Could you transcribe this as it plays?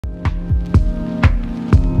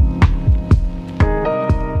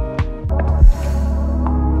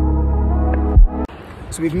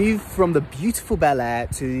So we've moved from the beautiful Bel Air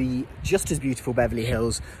to the just as beautiful Beverly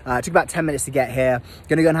Hills. It took about 10 minutes to get here.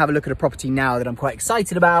 Gonna go and have a look at a property now that I'm quite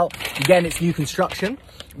excited about. Again, it's new construction.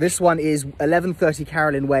 This one is 1130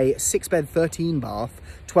 Carolyn Way, 6-bed, 13-bath,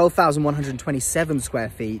 12,127 square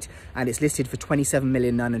feet, and it's listed for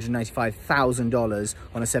 $27,995,000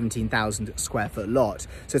 on a 17,000 square foot lot.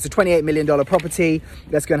 So it's a $28 million property.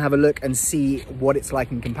 Let's go and have a look and see what it's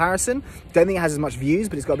like in comparison. Don't think it has as much views,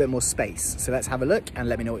 but it's got a bit more space. So let's have a look and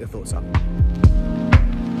let me know what your thoughts are.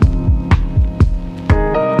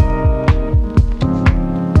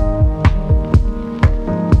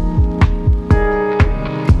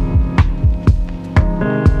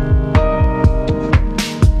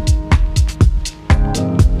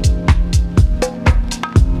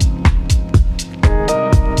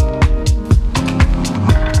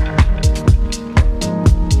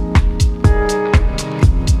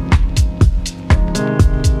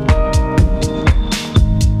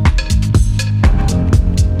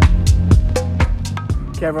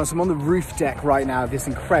 Okay, everyone, so I'm on the roof deck right now of this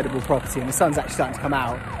incredible property and the sun's actually starting to come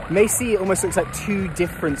out. You may see it almost looks like two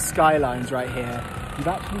different skylines right here. You've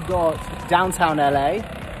actually got downtown LA,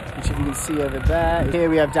 which if you can see over there. Here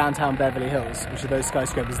we have downtown Beverly Hills, which are those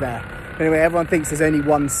skyscrapers there. But anyway, everyone thinks there's only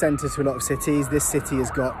one center to a lot of cities. This city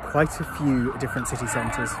has got quite a few different city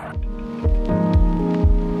centers.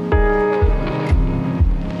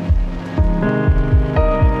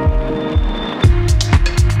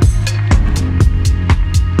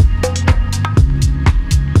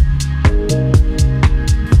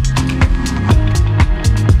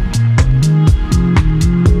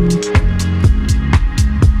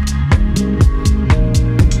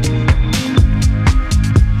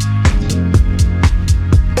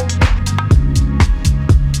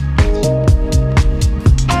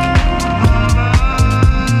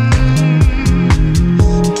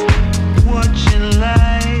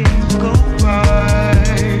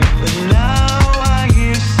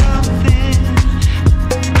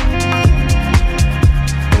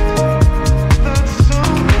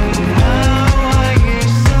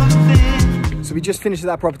 So we just finished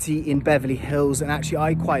that property in Beverly Hills, and actually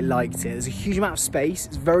I quite liked it. There's a huge amount of space,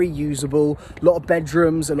 it's very usable, a lot of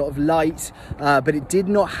bedrooms, a lot of light, but it did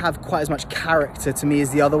not have quite as much character to me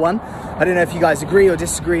as the other one. I don't know if you guys agree or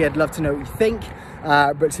disagree, I'd love to know what you think.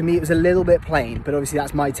 But to me it was a little bit plain, but obviously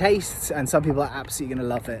that's my taste and some people are absolutely going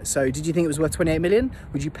to love it. So did you think it was worth 28 million?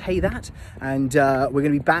 Would you pay that? And we're going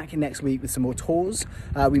to be back next week with some more tours.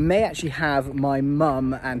 We may actually have my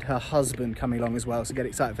mum and her husband coming along as well, so get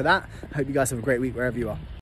excited for that. I hope you guys have a great week wherever you are.